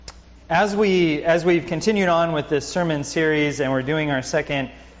As we've continued on with this sermon series, and we're doing our second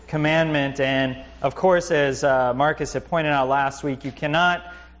commandment, and of course, as Marcus had pointed out last week, you cannot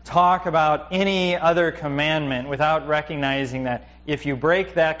talk about any other commandment without recognizing that if you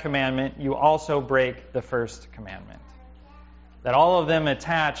break that commandment, you also break the first commandment. That all of them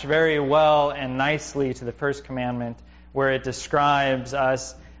attach very well and nicely to the first commandment, where it describes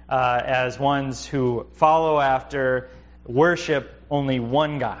us as ones who follow after, worship only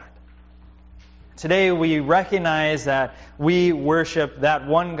one God. Today we recognize that we worship that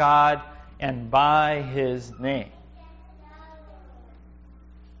one God and by His name.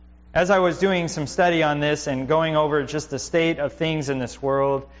 As I was doing some study on this and going over just the state of things in this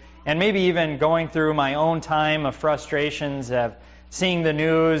world, and maybe even going through my own time of frustrations of seeing the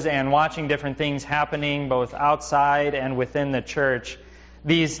news and watching different things happening both outside and within the church,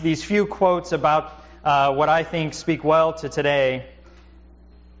 these few quotes about what I think speak well to today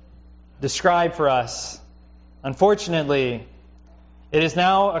describe for us, unfortunately, it is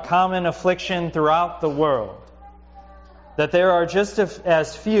now a common affliction throughout the world that there are just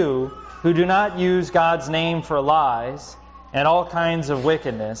as few who do not use God's name for lies and all kinds of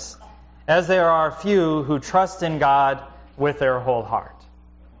wickedness as there are few who trust in God with their whole heart.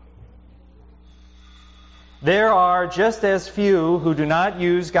 There are just as few who do not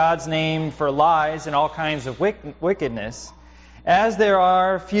use God's name for lies and all kinds of wickedness as there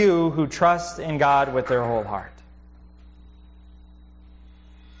are few who trust in God with their whole heart.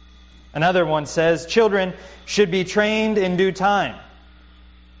 Another one says, children should be trained in due time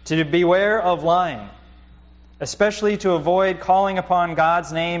to beware of lying, especially to avoid calling upon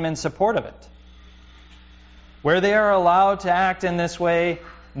God's name in support of it. Where they are allowed to act in this way,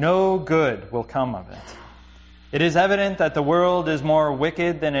 no good will come of it. It is evident that the world is more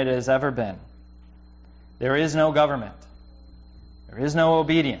wicked than it has ever been. There is no government. There is no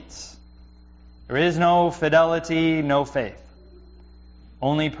obedience. There is no fidelity, no faith.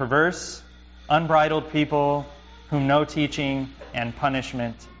 Only perverse, unbridled people whom no teaching and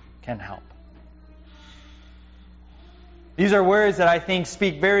punishment can help. These are words that I think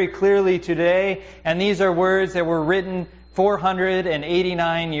speak very clearly today, and these are words that were written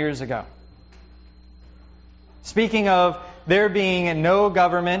 489 years ago. Speaking of there being no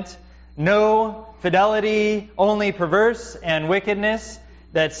government, no fidelity, only perverse and wickedness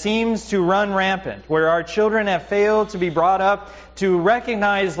that seems to run rampant, where our children have failed to be brought up to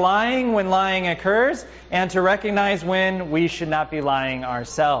recognize lying when lying occurs and to recognize when we should not be lying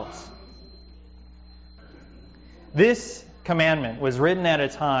ourselves. This commandment was written at a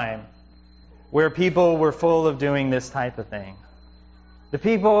time where people were full of doing this type of thing. The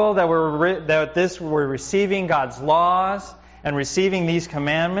people that were receiving God's laws and receiving these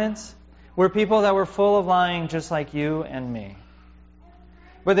commandments were people that were full of lying just like you and me.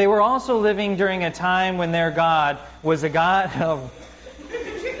 But they were also living during a time when their God was a God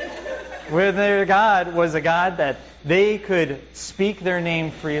that they could speak their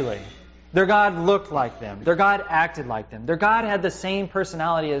name freely. Their God looked like them. Their God acted like them. Their God had the same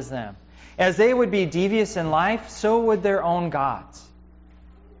personality as them. As they would be devious in life, so would their own gods.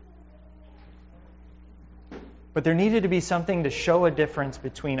 But there needed to be something to show a difference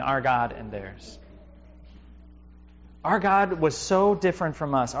between our God and theirs. Our God was so different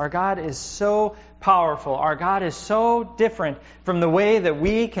from us. Our God is so powerful. Our God is so different from the way that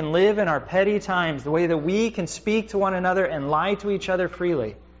we can live in our petty times, the way that we can speak to one another and lie to each other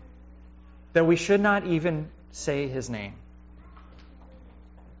freely, that we should not even say His name.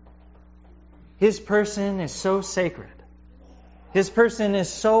 His person is so sacred. His person is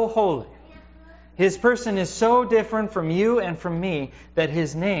so holy. His person is so different from you and from me that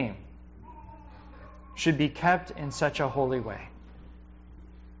His name should be kept in such a holy way.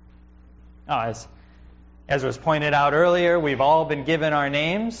 As was pointed out earlier, we've all been given our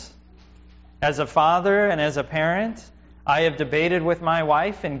names. As a father and as a parent, I have debated with my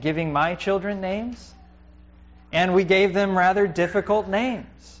wife in giving my children names, and we gave them rather difficult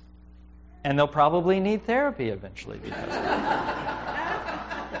names. And they'll probably need therapy eventually because of it.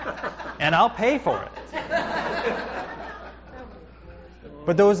 And I'll pay for it.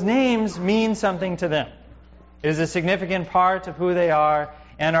 But those names mean something to them. It is a significant part of who they are,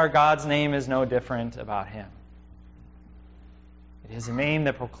 and our God's name is no different about Him. It is a name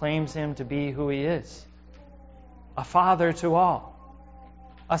that proclaims Him to be who He is. A father to all.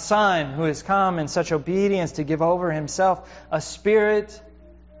 A son who has come in such obedience to give over Himself. A Spirit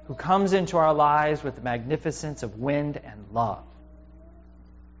who comes into our lives with the magnificence of wind and love.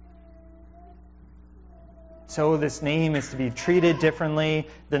 So this name is to be treated differently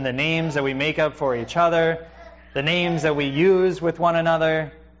than the names that we make up for each other, the names that we use with one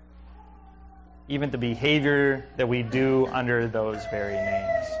another. even the behavior that we do under those very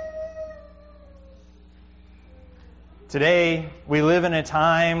names. Today, we live in a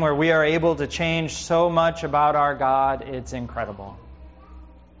time where we are able to change so much about our God, it's incredible.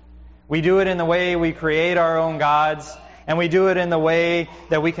 We do it in the way we create our own gods, and we do it in the way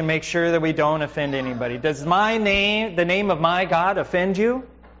that we can make sure that we don't offend anybody. Does my name, the name of my God, offend you?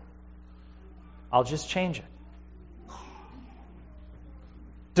 I'll just change it.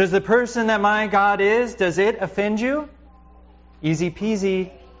 Does the person that my God is, does it offend you? Easy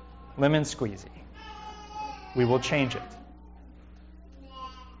peasy, lemon squeezy. We will change it.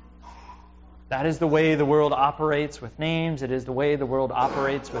 That is the way the world operates with names. It is the way the world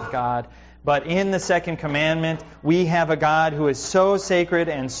operates with God. But in the second commandment, we have a God who is so sacred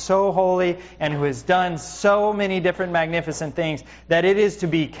and so holy and who has done so many different magnificent things that it is to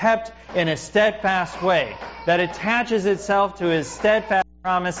be kept in a steadfast way, that attaches itself to His steadfast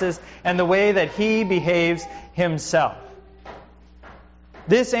promises and the way that He behaves Himself.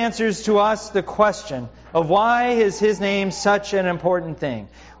 This answers to us the question of why is His name such an important thing.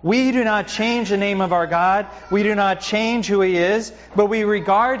 We do not change the name of our God. We do not change who He is, but we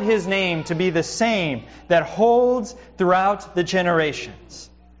regard His name to be the same that holds throughout the generations.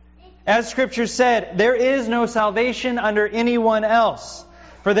 As Scripture said, there is no salvation under anyone else,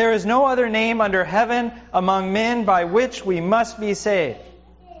 for there is no other name under heaven among men by which we must be saved.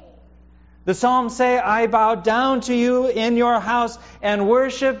 The Psalms say, I bow down to you in your house and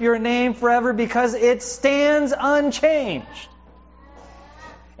worship your name forever because it stands unchanged.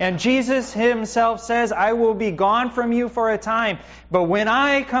 And Jesus Himself says, I will be gone from you for a time, but when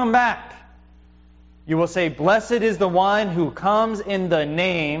I come back, you will say, blessed is the one who comes in the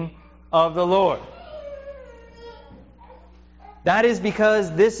name of the Lord. That is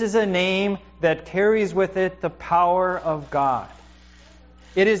because this is a name that carries with it the power of God.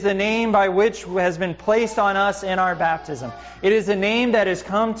 It is the name by which has been placed on us in our baptism. It is the name that has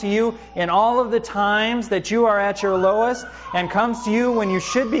come to you in all of the times that you are at your lowest and comes to you when you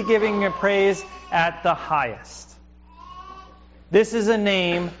should be giving your praise at the highest. This is a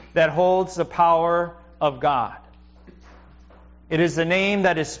name that holds the power of God. It is the name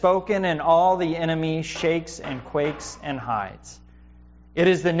that is spoken and all the enemy shakes and quakes and hides. It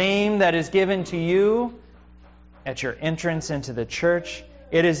is the name that is given to you at your entrance into the church.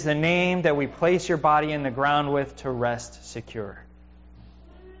 It is the name that we place your body in the ground with to rest secure.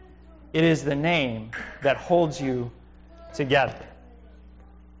 It is the name that holds you together.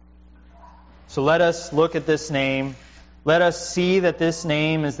 So let us look at this name. Let us see that this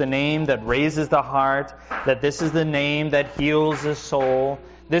name is the name that raises the heart, that this is the name that heals the soul.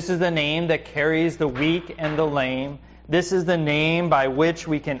 This is the name that carries the weak and the lame. This is the name by which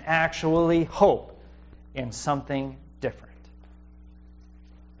we can actually hope in something different.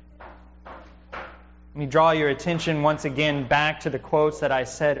 Let me draw your attention once again back to the quotes that I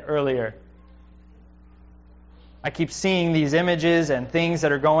said earlier. I keep seeing these images and things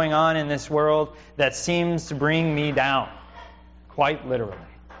that are going on in this world that seems to bring me down, quite literally.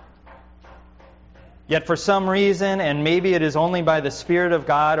 Yet for some reason, and maybe it is only by the Spirit of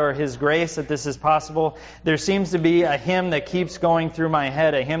God or His grace that this is possible, there seems to be a hymn that keeps going through my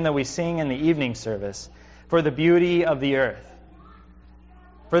head, a hymn that we sing in the evening service, for the beauty of the earth.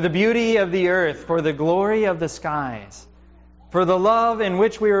 For the beauty of the earth, for the glory of the skies, for the love in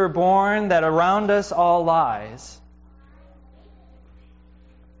which we were born that around us all lies.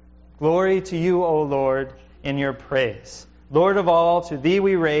 Glory to you, O Lord, in your praise. Lord of all, to Thee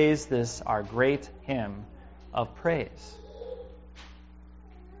we raise this our great hymn of praise.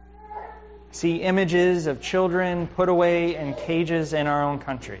 See images of children put away in cages in our own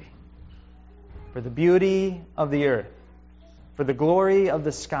country. For the beauty of the earth, for the glory of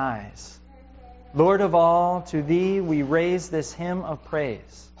the skies. Lord of all, to Thee we raise this hymn of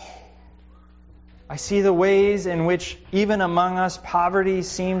praise. I see the ways in which even among us poverty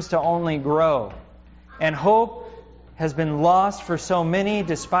seems to only grow, and hope has been lost for so many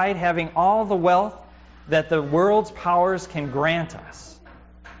despite having all the wealth that the world's powers can grant us.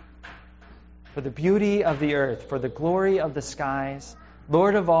 For the beauty of the earth, for the glory of the skies,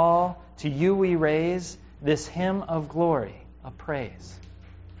 Lord of all, to You we raise this hymn of glory, of praise.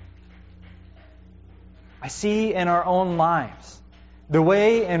 I see in our own lives the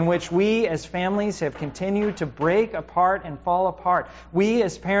way in which we as families have continued to break apart and fall apart. We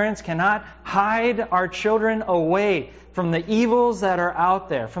as parents cannot hide our children away from the evils that are out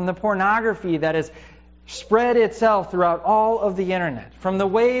there, from the pornography that has spread itself throughout all of the internet, from the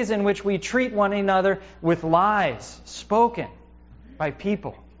ways in which we treat one another with lies spoken by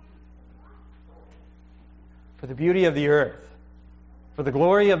people. For the beauty of the earth, for the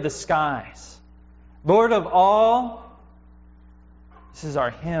glory of the skies, Lord of all, this is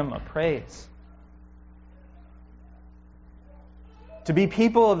our hymn of praise. To be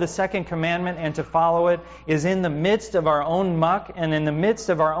people of the second commandment and to follow it is in the midst of our own muck and in the midst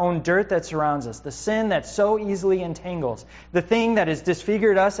of our own dirt that surrounds us, the sin that so easily entangles, the thing that has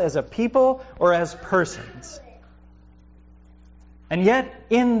disfigured us as a people or as persons. And yet,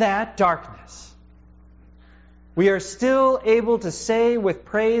 in that darkness, we are still able to say with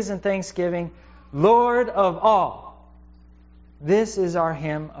praise and thanksgiving, Lord of all, this is our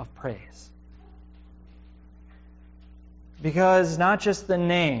hymn of praise. Because not just the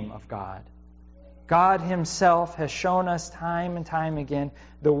name of God, God Himself has shown us time and time again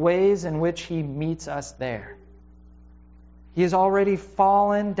the ways in which He meets us there. He has already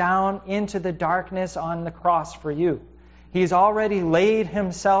fallen down into the darkness on the cross for you. He's already laid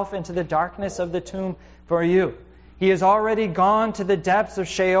Himself into the darkness of the tomb for you. He has already gone to the depths of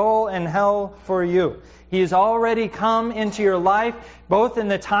Sheol and hell for you. He has already come into your life, both in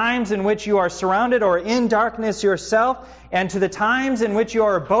the times in which you are surrounded or in darkness yourself, and to the times in which you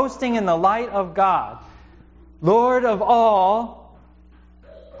are boasting in the light of God. Lord of all,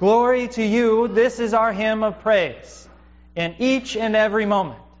 glory to you. This is our hymn of praise in each and every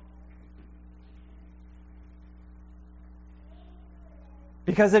moment.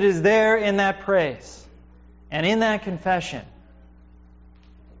 Because it is there in that praise and in that confession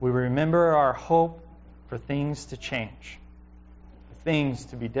we remember our hope for things to change, for things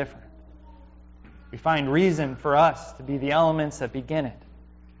to be different. We find reason for us to be the elements that begin it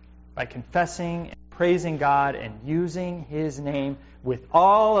by confessing and praising God and using His name with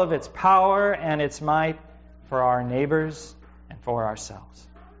all of its power and its might for our neighbors and for ourselves.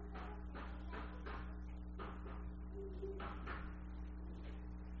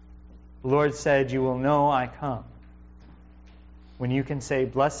 The Lord said, "You will know I come when you can say,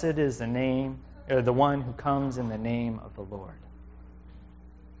 'Blessed is the name, or the one who comes in the name of the Lord.'"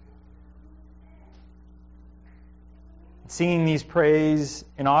 Singing these praise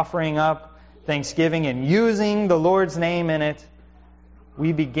and offering up thanksgiving and using the Lord's name in it,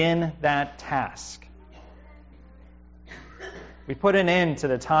 we begin that task. We put an end to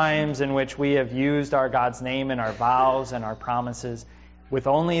the times in which we have used our God's name in our vows and our promises with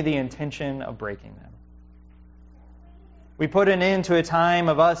only the intention of breaking them. We put an end to a time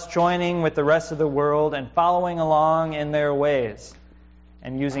of us joining with the rest of the world and following along in their ways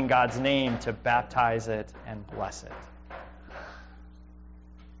and using God's name to baptize it and bless it.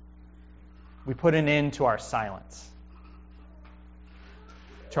 We put an end to our silence,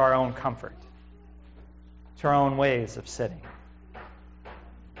 to our own comfort, to our own ways of sitting.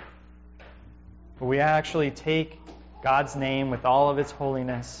 But we actually take God's name with all of its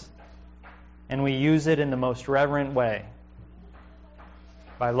holiness and we use it in the most reverent way,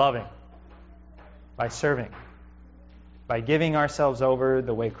 by loving, by serving, by giving ourselves over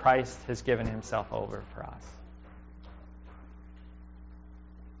the way Christ has given Himself over for us.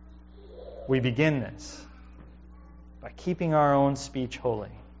 We begin this by keeping our own speech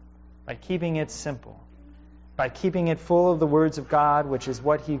holy, by keeping it simple, by keeping it full of the words of God, which is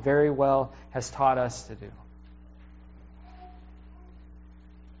what He very well has taught us to do.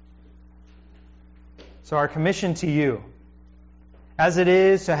 So our commission to you, as it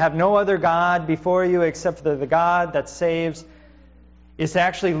is to have no other God before you except for the God that saves, is to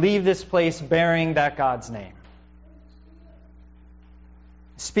actually leave this place bearing that God's name.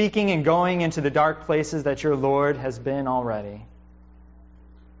 Speaking and going into the dark places that your Lord has been already,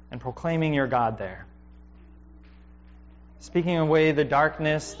 and proclaiming your God there. Speaking away the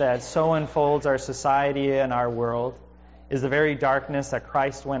darkness that so unfolds our society and our world is the very darkness that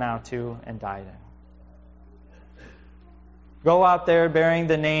Christ went out to and died in. Go out there bearing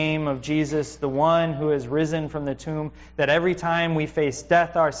the name of Jesus, the one who has risen from the tomb, that every time we face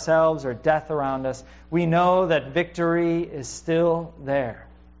death ourselves or death around us, we know that victory is still there.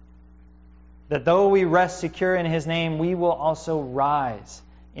 That though we rest secure in His name, we will also rise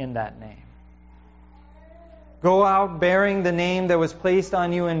in that name. Go out bearing the name that was placed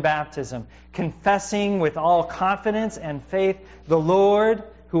on you in baptism, confessing with all confidence and faith the Lord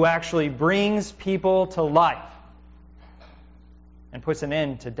who actually brings people to life and puts an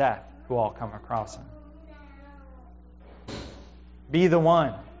end to death who all come across Him. Be the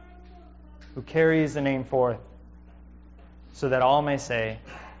one who carries the name forth so that all may say,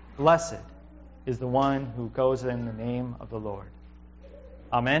 "Blessed is the one who goes in the name of the Lord."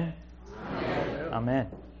 Amen? Amen. Amen.